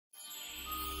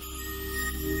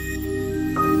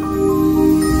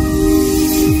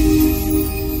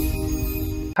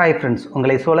Hi friends,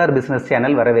 உங்களை solar business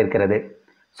channel வரவேற்கிறது.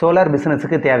 Solar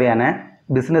பிஸ்னஸுக்கு தேவையான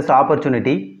business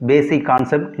opportunity, basic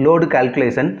concept, load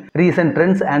calculation, recent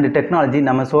trends and technology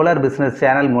நம்ம solar business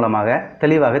channel மூலமாக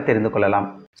தெளிவாக தெரிந்து கொள்ளலாம்.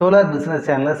 சோலார் பிஸ்னஸ்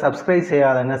சேனலை சப்ஸ்கிரைப்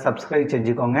செய்யாதவங்க சப்ஸ்கிரைப்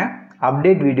செஞ்சுக்கோங்க.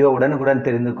 அப்டேட் வீடியோ உடனுக்குடன்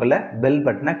தெரிந்து கொள்ள பெல்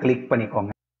பட்டனை கிளிக்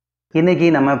பண்ணிக்கோங்க. இன்றைக்கி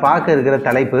நம்ம பார்க்க இருக்கிற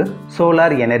தலைப்பு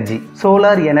சோலார் எனர்ஜி.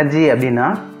 சோலார் எனர்ஜி அப்படின்னா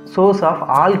source of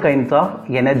all kinds of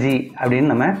energy அப்படின்னு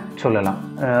நம்ம சொல்லலாம்.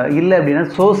 இல்லை அப்படின்னா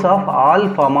source of all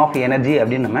form of energy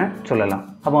அப்படின்னு நம்ம சொல்லலாம்.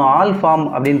 அப்போ ஆல் ஃபார்ம்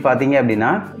அப்படின்னு பார்த்தீங்க அப்படின்னா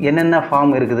என்னென்ன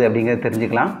ஃபார்ம் இருக்குது அப்படிங்கிறத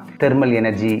தெரிஞ்சுக்கலாம். Thermal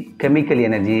energy, chemical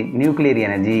energy, nuclear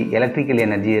energy, electrical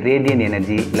energy, radian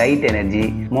energy, light energy,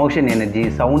 motion energy,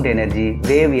 sound energy,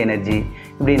 wave energy,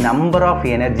 இப்படி நம்பர் ஆஃப்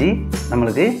எனர்ஜி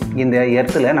நம்மளுக்கு இந்த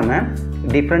எர்த்தில் நம்ம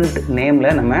டிஃப்ரெண்ட்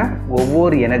நேமில் நம்ம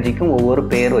ஒவ்வொரு எனர்ஜிக்கும் ஒவ்வொரு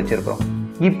பேர் வச்சுருக்கோம்.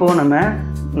 இப்போது நம்ம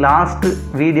லாஸ்ட்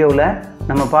வீடியோவில்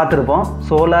நம்ம பார்த்துருப்போம்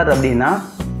சோலார் அப்படின்னா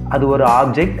அது ஒரு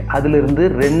ஆப்ஜெக்ட், அதிலிருந்து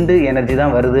 2 எனர்ஜி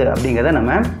தான் வருது அப்படிங்கிறத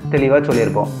நம்ம தெளிவாக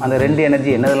சொல்லியிருப்போம். அந்த 2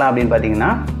 எனர்ஜி என்னதெல்லாம் அப்படின்னு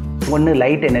பார்த்தீங்கன்னா, ஒன்று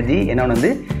லைட் எனர்ஜி, இன்னொன்று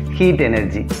வந்து ஹீட்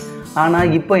எனர்ஜி.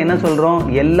 ஆனால் இப்போ என்ன சொல்கிறோம்,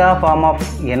 எல்லா ஃபார்ம் ஆஃப்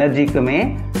எனர்ஜிக்குமே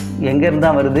எங்கேருந்து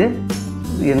தான் வருது,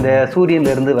 இந்த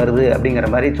சூரியன்லேருந்து வருது அப்படிங்கிற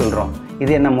மாதிரி சொல்கிறோம்.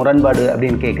 இது என்ன முரண்பாடு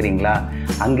அப்படின்னு கேட்குறீங்களா?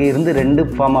 அங்கே இருந்து 2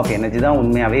 ஃபார்ம் ஆஃப் எனர்ஜி தான்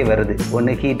உண்மையாகவே வருது.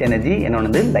 ஒன்று ஹீட் எனர்ஜி, இன்னொன்று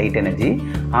வந்து லைட் எனர்ஜி.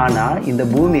 ஆனால் இந்த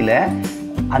பூமியில்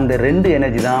அந்த 2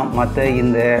 எனர்ஜி தான் மற்ற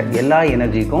இந்த எல்லா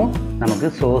எனர்ஜிக்கும் நமக்கு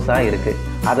சோர்ஸாக இருக்குது.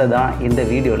 அதை தான் இந்த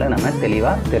வீடியோவில் நம்ம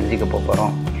தெளிவாக தெரிஞ்சுக்க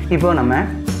போகிறோம். இப்போது நம்ம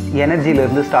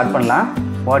எனர்ஜியிலேருந்து ஸ்டார்ட் பண்ணலாம்.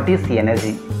 What is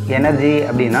energy? எனர்ஜி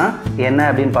அப்படின்னா என்ன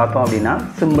அப்படின்னு பார்த்தோம் அப்படின்னா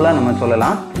சிம்பிளாக நம்ம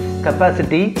சொல்லலாம்,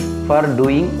 கெப்பாசிட்டி ஃபார்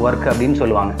டூயிங் ஒர்க் அப்படின்னு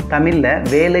சொல்லுவாங்க. தமிழில்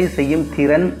வேலை செய்யும்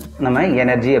திறன் நம்ம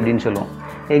எனர்ஜி அப்படின்னு சொல்லுவோம்.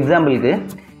 எக்ஸாம்பிளுக்கு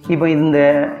இப்போ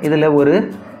இதில் ஒரு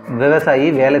விவசாயி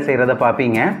வேலை செய்கிறத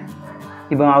பார்ப்பீங்க.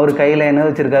 இப்போ அவர் கையில் என்ன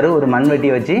வச்சுருக்காரு, ஒரு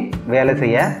மண்வெட்டியை வச்சு வேலை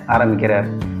செய்ய ஆரம்பிக்கிறார்.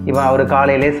 இப்போ அவர்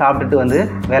காலையிலே சாப்பிட்டுட்டு வந்து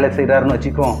வேலை செய்கிறாருன்னு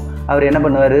வச்சுக்குவோம். அவர் என்ன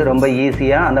பண்ணுவார், ரொம்ப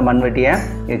ஈஸியாக அந்த மண்வெட்டியை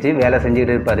வச்சு வேலை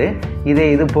செஞ்சுக்கிட்டு இருப்பார்.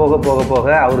 இது போக போக போக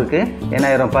அவருக்கு என்ன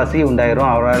ஆயிரும், பசி உண்டாயிரும்,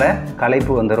 அவரால்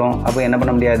களைப்பு வந்துடும். அப்போ என்ன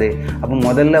பண்ண முடியாது, அப்போ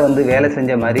முதல்ல வந்து வேலை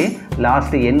செஞ்ச மாதிரி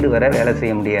லாஸ்ட்டு எண்டு வரை வேலை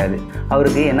செய்ய முடியாது.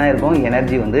 அவருக்கு என்ன ஆயிருக்கும்,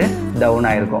 எனர்ஜி வந்து டவுன்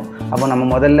ஆகிருக்கும். அப்போ நம்ம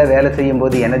முதல்ல வேலை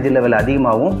செய்யும்போது எனர்ஜி லெவல்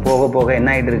அதிகமாகவும் போக போக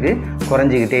என்ன ஆகிட்டு இருக்குது,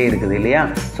 குறைஞ்சிக்கிட்டே இருக்குது இல்லையா?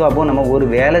 ஸோ அப்போது நம்ம ஒரு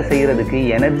வேலை செய்கிறதுக்கு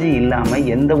எனர்ஜி இல்லாமல்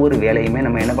எந்த ஒரு வேலையுமே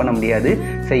நம்ம என்ன பண்ண முடியாது,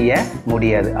 செய்ய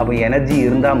முடியாது. அப்போ எனர்ஜி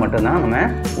இருந்தால் மட்டும்தான் நம்ம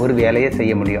ஒரு வேலையை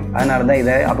செய்ய முடியும். அதனால தான்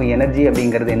அப்போ எனர்ஜி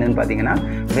அப்படிங்கிறது என்னென்னு பார்த்தீங்கன்னா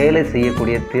வேலை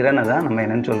செய்யக்கூடிய திறனை தான் நம்ம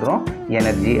என்னென்னு சொல்கிறோம்,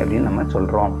 எனர்ஜி அப்படின்னு நம்ம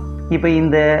சொல்கிறோம். இப்போ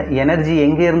இந்த எனர்ஜி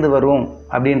எங்கேருந்து வரும்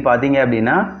அப்படின்னு பார்த்தீங்க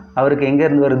அப்படின்னா அவருக்கு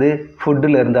எங்கேருந்து வருது,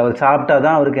 ஃபுட்டிலேருந்து. அவர் சாப்பிட்டா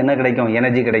தான் அவருக்கு என்ன கிடைக்கும்,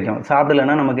 எனர்ஜி கிடைக்கும்.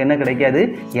 சாப்பிடலைன்னா நமக்கு என்ன கிடைக்காது,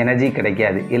 எனர்ஜி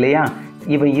கிடைக்காது இல்லையா?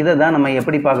 இப்போ இதை தான் நம்ம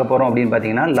எப்படி பார்க்க போகிறோம் அப்படின்னு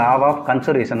பார்த்தீங்கன்னா law of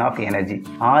conservation of energy,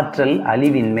 ஆற்றல்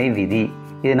அழிவின்மை விதி.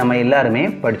 இது நம்ம எல்லாருமே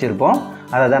படிச்சிருப்போம்.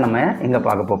 அதை தான் நம்ம இங்கே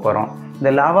பார்க்க போகிறோம்.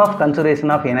 இந்த law of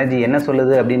conservation of energy என்ன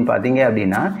சொல்லுது அப்படின்னு பார்த்தீங்க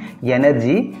அப்படின்னா,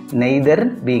 எனர்ஜி நெய்தர்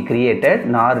பி கிரியேட்டட்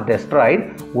நார் Detroit,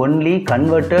 only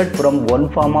converted from one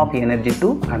form of energy to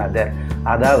another.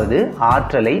 அதாவது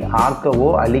ஆற்றலை ஆக்கவோ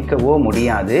அழிக்கவோ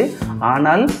முடியாது,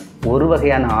 ஆனால் ஒரு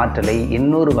வகையான ஆற்றலை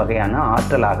இன்னொரு வகையான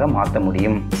ஆற்றலாக மாற்ற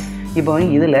முடியும். இப்போ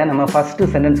இதில் நம்ம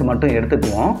ஃபஸ்ட்டு சென்டென்ஸ் மட்டும்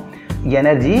எடுத்துக்குவோம்.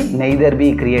 எனர்ஜி நெய்தர் பி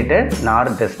கிரியேட்டட்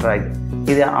நார் டெஸ்ட்ராய்ட்.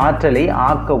 இது ஆற்றலை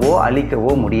ஆக்கவோ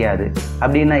அழிக்கவோ முடியாது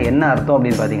அப்படின்னா என்ன அர்த்தம்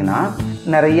அப்படின்னு பார்த்தீங்கன்னா,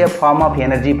 நிறைய ஃபார்ம் ஆஃப்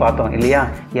எனர்ஜி பார்த்தோம் இல்லையா?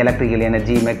 Electrical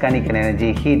energy, mechanical energy,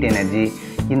 heat energy.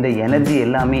 இந்த எனர்ஜி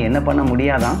எல்லாமே என்ன பண்ண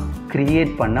முடியாதான்,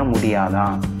 கிரியேட் பண்ண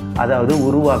முடியாதான், அதாவது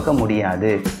உருவாக்க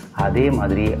முடியாது. அதே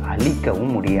மாதிரி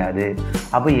அழிக்கவும் முடியாது.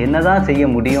 அப்போ என்ன தான் செய்ய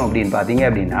முடியும் அப்படின்னு பார்த்தீங்க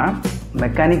அப்படின்னா,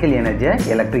 மெக்கானிக்கல் எனர்ஜியை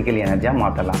எலக்ட்ரிக்கல் எனர்ஜியாக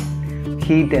மாற்றலாம்,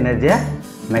 ஹீட் எனர்ஜியை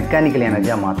மெக்கானிக்கல்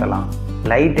எனர்ஜியாக மாற்றலாம்,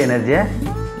 லைட் எனர்ஜியை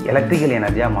எலக்ட்ரிக்கல்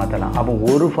எனர்ஜியாக மாற்றலாம். அப்போ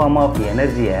ஒரு ஃபார்ம் ஆஃப்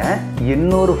எனர்ஜியை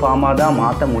இன்னொரு ஃபார்மாக தான்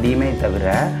மாற்ற முடியுமே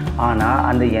தவிர, ஆனால்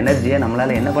அந்த எனர்ஜியை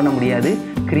நம்மளால் என்ன பண்ண முடியாது,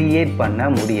 கிரியேட் பண்ண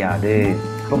முடியாது.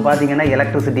 இப்போ பார்த்தீங்கன்னா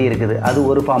எலக்ட்ரிசிட்டி இருக்குது, அது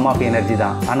ஒரு ஃபார்ம் ஆஃப் எனர்ஜி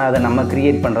தான். ஆனால் அதை நம்ம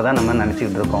கிரியேட் பண்ணுறதா நம்ம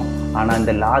நினச்சிக்கிட்டு இருக்கோம். ஆனால்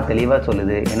இந்த லா தெளிவாக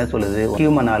சொல்லுது, என்ன சொல்லுது,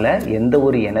 ஹியூமனால் எந்த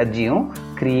ஒரு எனர்ஜியும்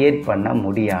கிரியேட் பண்ண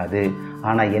முடியாது.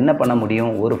 ஆனால் என்ன பண்ண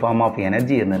முடியும், ஒரு ஃபார்ம் ஆஃப்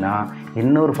எனர்ஜி இருந்ததுன்னா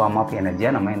இன்னொரு ஃபார்ம் ஆஃப்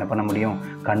எனர்ஜியாக நம்ம என்ன பண்ண முடியும்,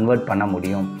 கன்வெர்ட் பண்ண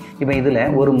முடியும். இப்போ இதில்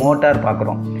ஒரு மோட்டார்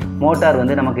பார்க்குறோம். மோட்டார்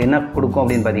வந்து நமக்கு என்ன கொடுக்கும்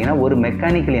அப்படின்னு பார்த்தீங்கன்னா ஒரு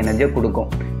மெக்கானிக்கல் எனர்ஜியை கொடுக்கும்.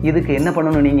 இதுக்கு என்ன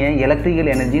பண்ணணும், நீங்கள்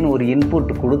எலக்ட்ரிக்கல் எனர்ஜின்னு ஒரு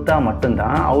இன்புட் கொடுத்தா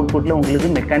மட்டும்தான் அவுட்புட்டில்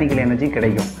உங்களுக்கு மெக்கானிக்கல் எனர்ஜி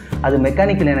கிடைக்கும். அது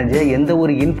மெக்கானிக்கல் எனர்ஜியை எந்த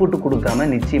ஒரு இன்புட்டு கொடுக்காம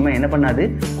நிச்சயமாக என்ன பண்ணாது,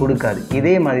 கொடுக்காது.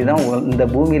 இதே மாதிரி தான் இந்த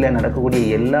பூமியில் நடக்கக்கூடிய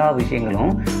எல்லா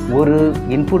விஷயங்களும் ஒரு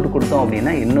இன்புட் கொடுத்தோம்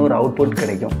அப்படின்னா இன்னொரு அவுட்புட்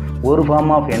கிடைக்கும். ஒரு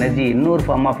ஃபார்ம் ஆஃப் எனர்ஜி இன்னொரு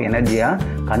ஃபார்ம் ஆஃப் எனர்ஜியாக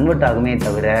கன்வெர்ட் ஆகுமே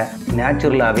தவிர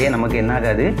நேச்சுரலாகவே நமக்கு என்ன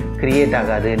ஆகாது, கிரியேட்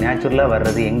ஆகாது. நேச்சுரலாக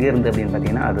வர்றது எங்கேருந்து அப்படின்னு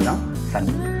பார்த்தீங்கன்னா அதுதான்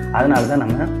சன். அதனால தான்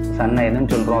நம்ம சன்னை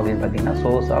என்னன்னு சொல்கிறோம் அப்படின்னு பார்த்தீங்கன்னா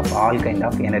source of all kind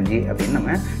of energy அப்படின்னு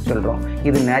நம்ம சொல்கிறோம்.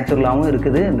 இது நேச்சுரலாகவும்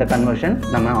இருக்குது, இந்த கன்வர்ஷன்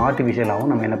நம்ம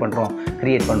ஆர்டிஃபிஷியலாகவும் நம்ம என்ன பண்ணுறோம்,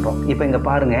 க்ரியேட் பண்ணுறோம். இப்போ இங்கே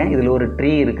பாருங்கள், இதில் ஒரு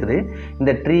ட்ரீ இருக்குது.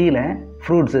 இந்த ட்ரீயில்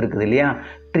ஃப்ரூட்ஸ் இருக்குது இல்லையா?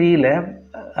 ட்ரீயில்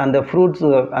அந்த ஃப்ரூட்ஸ்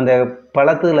அந்த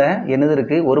பழத்தில் என்னது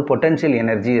இருக்குது, ஒரு பொட்டென்ஷியல்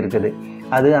எனர்ஜி இருக்குது.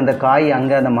 அது அந்த காய்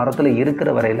அங்கே அந்த மரத்தில் இருக்கிற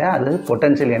வரையில் அது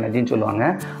பொட்டென்ஷியல் எனர்ஜின்னு சொல்லுவாங்க.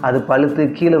 அது பழுத்து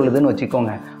கீழே விழுதுன்னு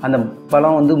வச்சுக்கோங்க, அந்த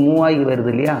பழம் வந்து மூவ் ஆகி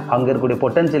வருது இல்லையா? அங்கே இருக்கக்கூடிய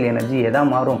பொட்டென்ஷியல் எனர்ஜி எதா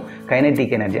மாறும்,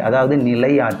 கைனெட்டிக் எனர்ஜி, அதாவது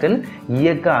நிலை ஆற்றல்,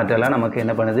 இயக்க ஆற்றலாக நமக்கு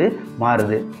என்ன பண்ணுது,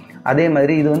 மாறுது. அதே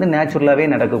மாதிரி இது வந்து நேச்சுரலாகவே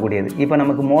நடக்கக்கூடியது. இப்போ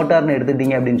நமக்கு மோட்டார்னு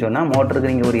எடுத்துக்கிட்டிங்க அப்படின்னு சொன்னால்,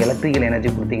 மோட்டருக்கு நீங்கள் ஒரு எலக்ட்ரிக்கல் எனர்ஜி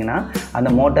கொடுத்தீங்கன்னா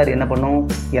அந்த மோட்டார் என்ன பண்ணும்,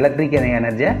 எலக்ட்ரிக்கல்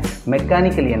எனர்ஜியை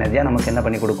மெக்கானிக்கல் எனர்ஜியாக நமக்கு என்ன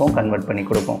பண்ணி கொடுக்கும், கன்வெர்ட் பண்ணி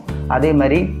கொடுக்கும். அதே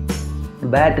மாதிரி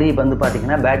பேட்ரி வந்து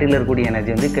பார்த்திங்கன்னா பேட்டரியில் இருக்கக்கூடிய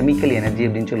எனர்ஜி வந்து கெமிக்கல் எனர்ஜி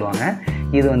அப்படின்னு சொல்லுவாங்க.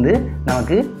 இது வந்து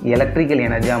நமக்கு எலக்ட்ரிக்கல்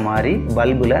எனர்ஜியாக மாறி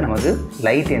பல்பில் நமக்கு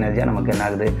லைட் எனர்ஜியாக நமக்கு என்ன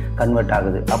ஆகுது, கன்வெர்ட்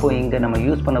ஆகுது. அப்போது இங்கே நம்ம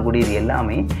யூஸ் பண்ணக்கூடியது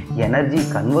எல்லாமே எனர்ஜி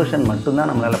கன்வர்ஷன் மட்டும்தான்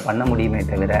நம்மளால் பண்ண முடியுமே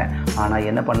தவிர, ஆனால்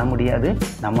என்ன பண்ண முடியாது,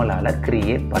 நம்மளால்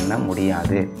க்ரியேட் பண்ண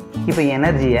முடியாது. இப்போ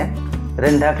எனர்ஜியை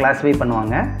ரெண்டாக கிளாஸிஃபை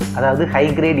பண்ணுவாங்க. அதாவது high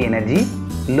grade energy,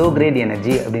 low great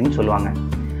energy அப்படின்னு சொல்லுவாங்க.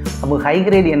 அப்போ ஹை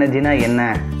கிரேட் எனர்ஜினா என்ன,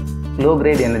 லோ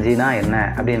கிரேட் எனர்ஜினா என்ன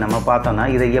அப்படின்னு நம்ம பார்த்தோம்னா,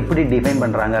 இதை எப்படி டிஃபைன்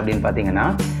பண்ணுறாங்க அப்படின்னு பார்த்தீங்கன்னா,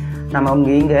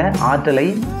 நம்ம இங்கே ஆற்றலை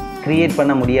க்ரியேட்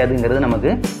பண்ண முடியாதுங்கிறது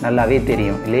நமக்கு நல்லாவே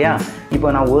தெரியும் இல்லையா?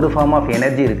 இப்போ நான் ஒரு ஃபார்ம் ஆஃப்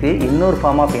எனர்ஜி இருக்குது, இன்னொரு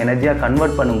ஃபார்ம் ஆஃப் எனர்ஜியாக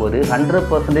கன்வெர்ட் பண்ணும்போது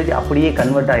 100% அப்படியே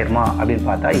கன்வெர்ட் ஆகிருமா அப்படின்னு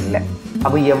பார்த்தா இல்லை.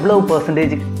 அப்போ எவ்வளவு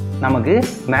பர்சன்டேஜ் நமக்கு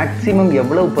மேக்ஸிமம்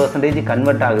எவ்வளவு பர்சன்டேஜ்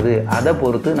கன்வெர்ட் ஆகுது அதை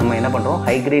பொறுத்து நம்ம என்ன பண்ணுறோம்,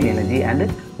 high grade energy and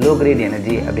low great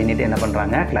energy அப்படின்ட்டு என்ன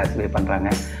பண்ணுறாங்க, கிளாஸிஃபை பண்ணுறாங்க.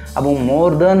 அப்போ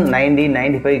மோர் தென்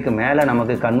 90-95க்கு மேலே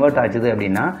நமக்கு கன்வெர்ட் ஆச்சுது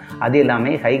அப்படின்னா அது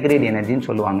எல்லாமே ஹை கிரேட் எனர்ஜின்னு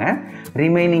சொல்லுவாங்க.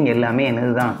 ரிமைனிங் எல்லாமே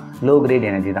என்னது தான், லோ கிரேட்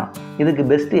எனர்ஜி தான். இதுக்கு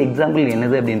பெஸ்ட் எக்ஸாம்பிள்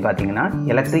என்னது அப்படின்னு பார்த்தீங்கன்னா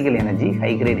எலக்ட்ரிக்கல் எனர்ஜி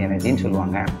ஹை கிரேட் எனர்ஜின்னு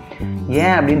சொல்லுவாங்க.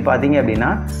 ஏன் அப்படின்னு பார்த்தீங்க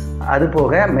அப்படின்னா, அது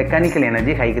போக மெக்கானிக்கல்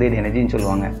எனர்ஜி ஹை கிரேட் எனர்ஜின்னு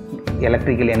சொல்லுவாங்க.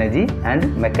 Electrical energy and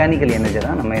mechanical energy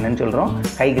தான் நம்ம என்னன்னு சொல்கிறோம்,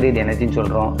 ஹை கிரேட் எனர்ஜின்னு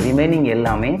சொல்கிறோம். ரிமைனிங்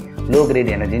எல்லாமே லோ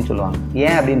கிரேட் எனர்ஜின்னு சொல்லுவாங்க.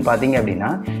 ஏன் அப்படின்னு பார்த்தீங்க அப்படின்னா,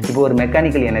 இப்போ ஒரு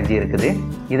மெக்கானிக்கல் எனர்ஜி இருக்குது,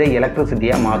 இதை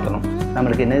எலக்ட்ரிசிட்டியாக மாற்றணும்.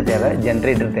 நம்மளுக்கு என்ன தேவை,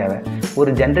 ஜென்ரேட்டர் தேவை.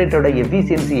 ஒரு ஜென்ரேட்டரோட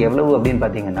எஃபிஷியன்சி எவ்வளவு அப்படின்னு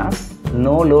பார்த்தீங்கன்னா,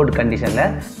 நோ லோட்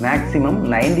கண்டிஷனில் மேக்ஸிமம்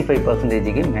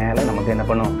 95%க்கு மேலே நமக்கு என்ன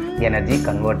பண்ணும், எனர்ஜி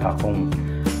கன்வெர்ட் ஆகும்.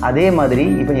 அதே மாதிரி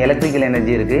இப்போ எலக்ட்ரிக்கல்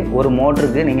எனர்ஜி இருக்குது, ஒரு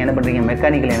மோட்டருக்கு நீங்கள் என்ன பண்ணுறீங்க,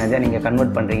 மெக்கானிக்கல் எனர்ஜியாக நீங்கள்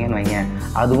கன்வெர்ட் பண்ணுறீங்கன்னு வைங்க,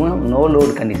 அதுவும் நோ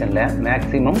லோட் கண்டிஷனில்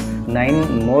maximum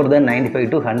more then 95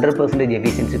 to 100%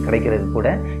 efficiency கிடைக்கிறதுக்கு கூட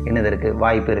என்னது இருக்குது,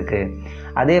 வாய்ப்பு இருக்குது.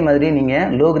 அதே மாதிரி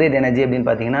நீங்கள் லோ கிரேட் எனர்ஜி அப்படின்னு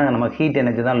பார்த்தீங்கன்னா, நம்ம ஹீட்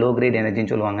எனர்ஜி தான் லோ கிரேட்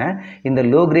எனர்ஜின்னு சொல்லுவாங்க. இந்த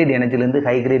low great எனர்ஜிலேருந்து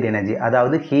high grade energy,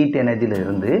 அதாவது ஹீட்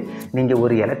எனர்ஜியிலிருந்து நீங்கள்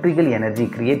ஒரு எலக்ட்ரிக்கல் எனர்ஜி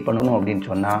க்ரியேட் பண்ணணும் அப்படின்னு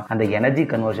சொன்னால் அந்த எனர்ஜி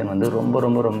கன்வர்ஷன் வந்து ரொம்ப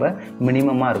ரொம்ப ரொம்ப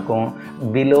மினிமமாக இருக்கும்.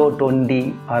 பிலோ 20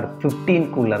 or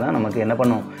 15க்குள்ளே தான் நமக்கு என்ன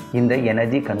பண்ணும், இந்த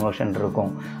எனர்ஜி கன்வர்ஷன்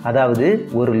இருக்கும். அதாவது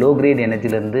ஒரு low great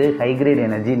எனர்ஜிலேருந்து high grade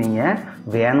energy நீங்கள்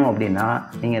வேணும் அப்படின்னா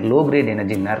நீங்கள் லோ கிரேட்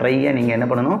எனர்ஜி நிறைய நீங்கள் என்ன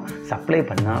பண்ணணும், சப்ளை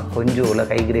பண்ணால் கொஞ்சம் உள்ள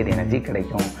ஹை கிரேட் எனர்ஜி கிடைக்கும்.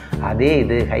 அதே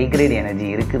இது ஹை கிரேட் எனர்ஜி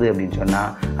இருக்குது அப்படின்னு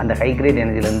சொன்னால் அந்த ஹை கிரேட்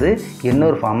எனர்ஜிலேருந்து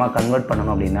இன்னொரு ஃபார்மாக கன்வெர்ட்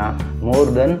பண்ணணும் அப்படின்னா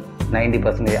மோர் தென்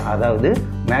 90%, அதாவது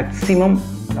மேக்ஸிமம்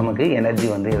நமக்கு எனர்ஜி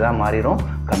வந்து இதாக மாறிடும்,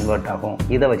 கன்வெர்ட் ஆகும்.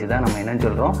 இதை வச்சு தான் நம்ம என்னன்னு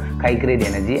சொல்கிறோம், high grade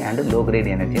energy and low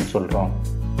great எனர்ஜின்னு சொல்கிறோம்.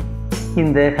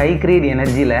 இந்த ஹை கிரேட்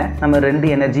எனர்ஜியில் நம்ம ரெண்டு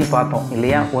எனர்ஜி பார்த்தோம்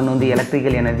இல்லையா? ஒன்று வந்து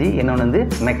எலக்ட்ரிக்கல் எனர்ஜி, இன்னொன்று வந்து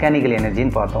மெக்கானிக்கல்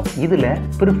எனர்ஜின்னு பார்த்தோம். இதில்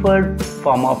ப்ரிஃபர்ட்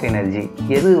ஃபார்ம் ஆஃப் எனர்ஜி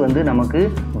எது வந்து நமக்கு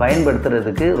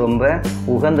பயன்படுத்துறதுக்கு ரொம்ப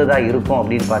உகந்ததாக இருக்கும்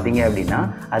அப்படின்னு பார்த்தீங்க அப்படின்னா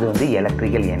அது வந்து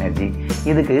எலக்ட்ரிக்கல் எனர்ஜி.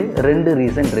 இதுக்கு ரெண்டு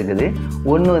ரீசன் இருக்குது.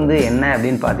 ஒன்று வந்து என்ன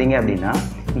அப்படின்னு பார்த்தீங்க அப்படின்னா,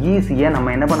 ஈஸியாக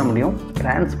நம்ம என்ன பண்ண முடியும்,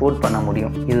 டிரான்ஸ்போர்ட் பண்ண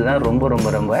முடியும். இதுதான் ரொம்ப ரொம்ப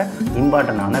ரொம்ப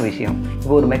இம்பார்ட்டண்டான விஷயம்.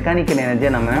 இப்போ ஒரு மெக்கானிக்கல்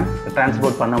எனர்ஜியை நம்ம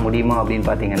டிரான்ஸ்போர்ட் பண்ண முடியுமா அப்படின்னு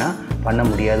பார்த்தீங்கன்னா பண்ண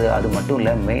முடியாது. அது மட்டும்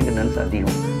இல்லை, மெயின்டெனன்ஸ்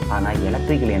அதிகம். ஆனால்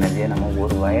எலக்ட்ரிக்கல் எனர்ஜியை நம்ம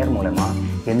ஒரு வயர் மூலமாக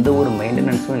எந்த ஒரு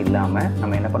மெயின்டெனன்ஸும் இல்லாமல்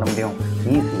நம்ம என்ன பண்ண முடியும்,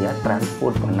 ஈஸியாக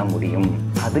டிரான்ஸ்போர்ட் பண்ண முடியும்.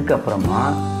 அதுக்கப்புறமா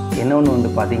இன்னொன்று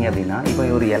வந்து பார்த்தீங்க அப்படின்னா, இப்போ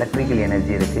ஒரு எலக்ட்ரிக்கல்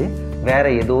எனர்ஜி இருக்குது,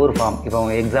 வேறு ஏதோ ஒரு ஃபார்ம், இப்போ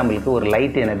எக்ஸாம்பிளுக்கு ஒரு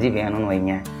லைட் எனர்ஜி வேணும்னு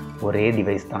வைங்க, ஒரே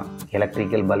டிவைஸ் தான்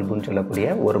எலக்ட்ரிக்கல் பல்புன்னு சொல்லக்கூடிய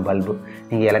ஒரு பல்பு.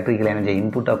 நீங்கள் எலக்ட்ரிக்கல் எனர்ஜி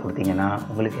இன்புட்டாக கொடுத்தீங்கன்னா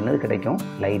உங்களுக்கு என்னது கிடைக்கும்,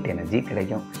 லைட் எனர்ஜி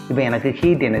கிடைக்கும். இப்போ எனக்கு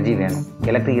ஹீட் எனர்ஜி வேணும்,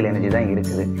 எலக்ட்ரிக்கல் எனர்ஜி தான்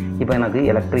இருக்குது. இப்போ எனக்கு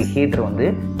எலக்ட்ரிக் ஹீட்டர் வந்து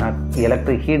நான்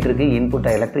எலக்ட்ரிக் ஹீட்டருக்கு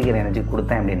இன்புட்டாக எலக்ட்ரிக்கல் எனர்ஜி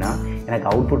கொடுத்தேன் அப்படின்னா எனக்கு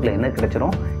அவுட்புட்டில் என்ன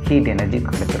கிடைச்சிரும், ஹீட் எனர்ஜி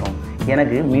கிடைச்சிரும்.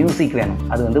 எனக்கு மியூசிக் வேணும்,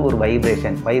 அது வந்து ஒரு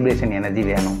வைப்ரேஷன் எனர்ஜி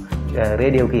வேணும்.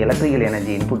 ரேடியோவுக்கு எலக்ட்ரிக்கல்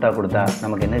எனர்ஜி இன்புட்டாக கொடுத்தா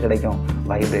நமக்கு என்ன கிடைக்கும்?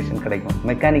 வைப்ரேஷன் கிடைக்கும்.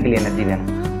 மெக்கானிக்கல் எனர்ஜி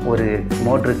வேணும், ஒரு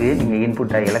மோட்டருக்கு நீங்கள்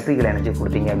இன்புட்டாக எலக்ட்ரிக்கல் எனர்ஜி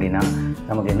கொடுத்தீங்க அப்படின்னா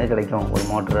நமக்கு என்ன கிடைக்கும்? ஒரு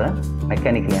மோட்டரை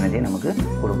மெக்கானிக்கல் எனர்ஜி நமக்கு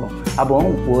கொடுக்கும். அப்போ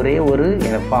ஒரே ஒரு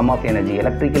ஃபார்ம் ஆஃப் எனர்ஜி,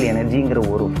 எலக்ட்ரிக்கல் எனர்ஜிங்கிற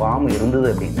ஒரு ஃபார்ம் இருந்தது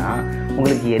அப்படின்னா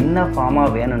உங்களுக்கு என்ன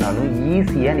ஃபார்மாக வேணும்னாலும்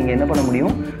ஈஸியாக நீங்கள் என்ன பண்ண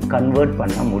முடியும்? கன்வெர்ட்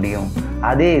பண்ண முடியும்.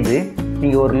 அதே இது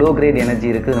நீங்கள் ஒரு லோ கிரேட் எனர்ஜி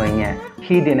இருக்குதுன்னு வைங்க,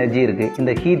 ஹீட் எனர்ஜி இருக்குது,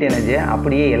 இந்த ஹீட் எனர்ஜியை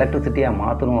அப்படியே எலக்ட்ரிசிட்டியாக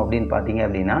மாற்றணும் அப்படின்னு பார்த்தீங்க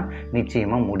அப்படின்னா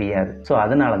நிச்சயமாக முடியாது. ஸோ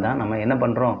அதனால தான் நம்ம என்ன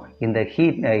பண்ணுறோம்? இந்த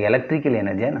எலக்ட்ரிக்கல்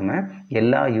எனர்ஜியை நம்ம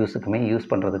எல்லா யூஸுக்குமே யூஸ்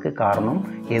பண்ணுறதுக்கு காரணம்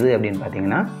எது அப்படின்னு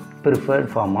பார்த்தீங்கன்னா ப்ரிஃபர்ட்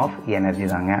ஃபார்ம் ஆஃப் எனர்ஜி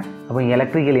தாங்க. அப்போ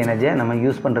எலக்ட்ரிக்கல் எனர்ஜியை நம்ம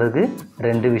யூஸ் பண்ணுறதுக்கு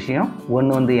ரெண்டு விஷயம்.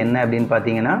 ஒன்று வந்து என்ன அப்படின்னு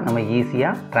பார்த்தீங்கன்னா நம்ம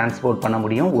ஈஸியாக டிரான்ஸ்போர்ட் பண்ண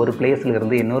முடியும். ஒரு பிளேஸில்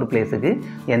இருந்து இன்னொரு பிளேஸுக்கு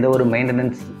எந்த ஒரு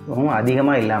மெயின்டெனன்ஸும்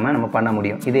அதிகமாக இல்லாமல் நம்ம பண்ண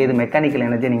முடியும். இது மெக்கானிக்கல்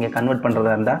எனர்ஜியை நீங்கள் கன்வெர்ட்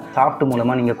பண்ணுறதா இருந்தால் சாஃப்ட்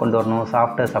மூலமாக நீங்கள் கொண்டு வரணும்.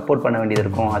 சாஃப்ட்டை சப்போர்ட் பண்ண வேண்டியது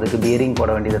இருக்கும், அதுக்கு பியரிங்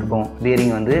போட வேண்டியது இருக்கும்.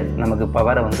 பியரிங் வந்து நமக்கு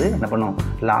பவரை வந்து என்ன பண்ணும்?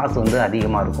 லாஸ் வந்து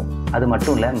அதிகமாக இருக்கும். அது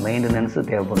மட்டும் இல்லை, மெயின்டெனன்ஸு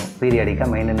தேவைப்படும். பீரியாடிக்காக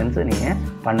மெயின்டெனன்ஸு நீங்கள்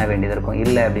பண்ண வேண்டியது இருக்கும்.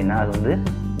 இல்லை அப்படின்னா அது வந்து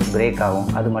பிரேக் ஆகும்.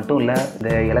 அது மட்டும் இல்லை, இந்த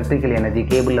எலக்ட்ரிக்கல் எனர்ஜி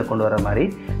கேபிளில் கொண்டு வர மாதிரி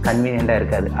கன்வீனியண்ட்டாக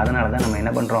இருக்காது. அதனால தான் நம்ம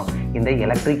என்ன பண்ணுறோம்? இந்த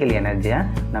எலக்ட்ரிக்கல் எனர்ஜியை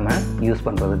நம்ம யூஸ்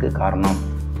பண்ணுறதுக்கு காரணம்.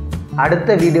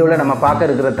 அடுத்த வீடியோவில் நம்ம பார்க்க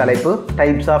இருக்கிற தலைப்பு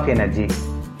types of energy.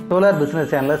 Solar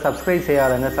business சேனலை சப்ஸ்கிரைப்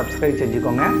செய்யாதவங்க சப்ஸ்கிரைப்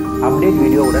செஞ்சுக்கோங்க. அப்டேட்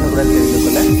வீடியோ உடனுக்குடன் தெரிந்து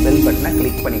கொள்ள பெல் பட்டனை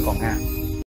கிளிக் பண்ணிக்கோங்க.